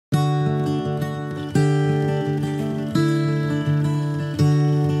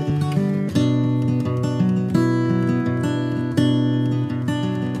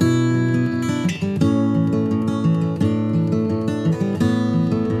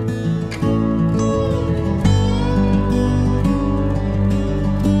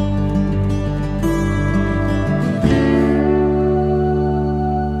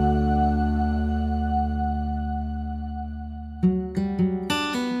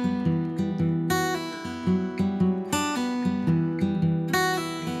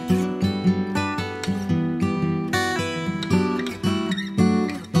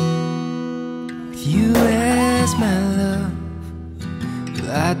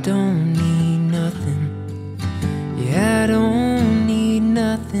don't need nothing. Yeah, I don't need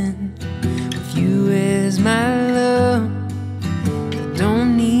nothing. With you as my love, I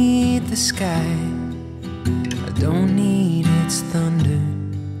don't need the sky. I don't need its thunder.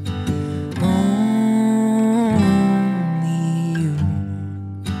 Only you.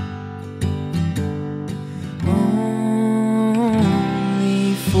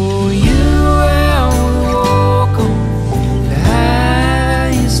 Only for you I would walk on the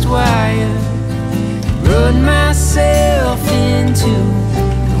highest wire, run myself into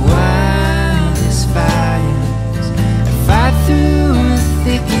the wildest fires, fight through the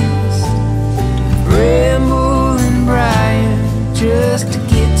thickest bramble and briar just to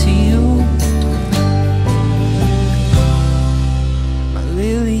get to you, my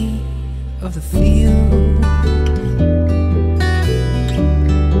lily of the field.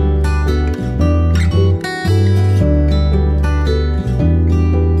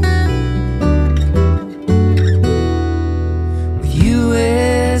 With you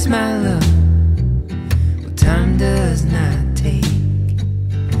as my love, what time does not take,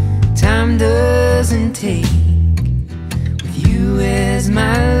 time doesn't take. With you as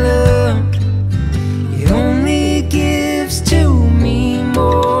my love, it only gives to me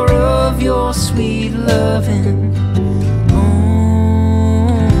more of your sweet loving.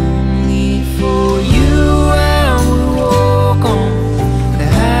 Only for you I would walk on the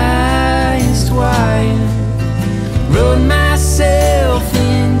highest wire, run myself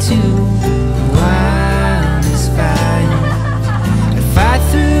into the wildest fire, and fight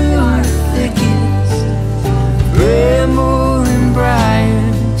through the thickest bramble and briar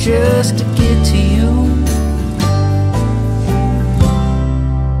just to get to you,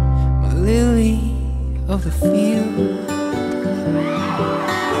 my lily of the field.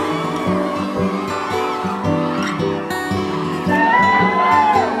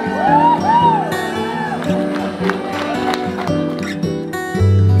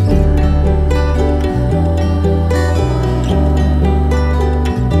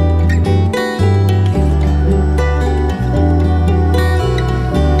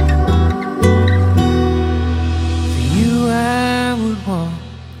 For you I would walk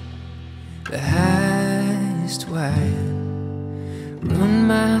the highest wire, run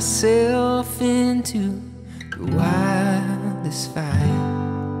myself into the wildest fire,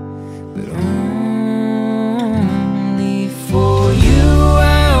 but only for you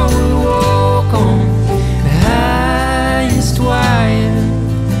I would walk on the highest wire,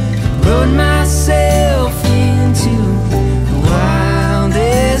 run myself into the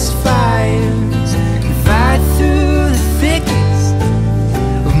wildest fires, and fight through the thickest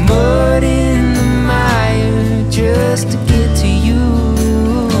of mud in the mire just to get to you,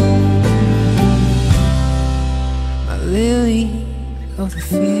 my lily of the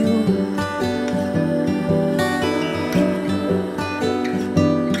field.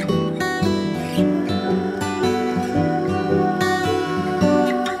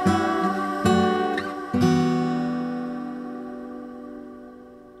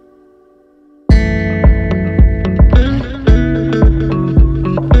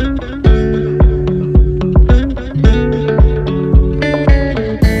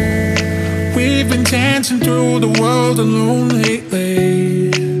 We've been dancing through the world alone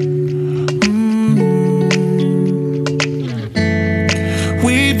lately.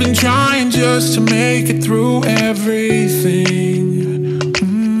 We've been trying just to make it through everything.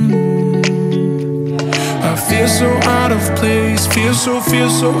 I feel so out of place, feel so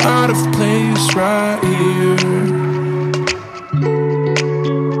out of place right here.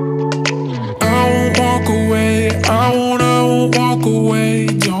 I won't walk away, I won't walk away,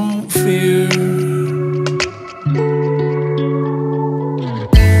 don't fear.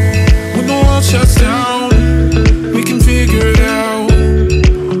 When the world shuts down, we can figure it out.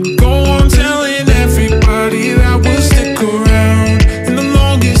 Go on telling everybody that we'll stick around. In the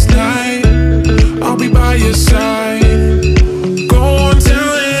longest night, I'll be by your side. Go on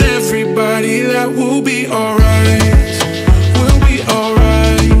telling everybody that we'll be alright. We'll be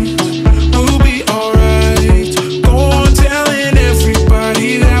alright. We'll be alright. Go on telling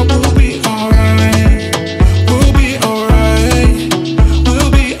everybody that we'll be alright. We'll be alright.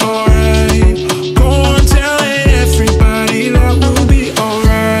 We'll be alright. Go on telling everybody that we'll be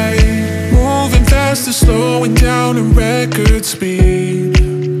alright. Moving fast or slowing down at record speed.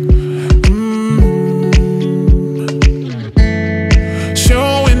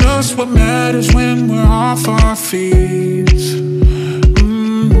 Showing us what matters when we're off our feet.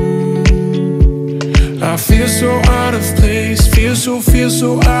 I feel so out of place, feel so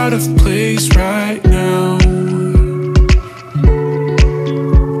out of place right now.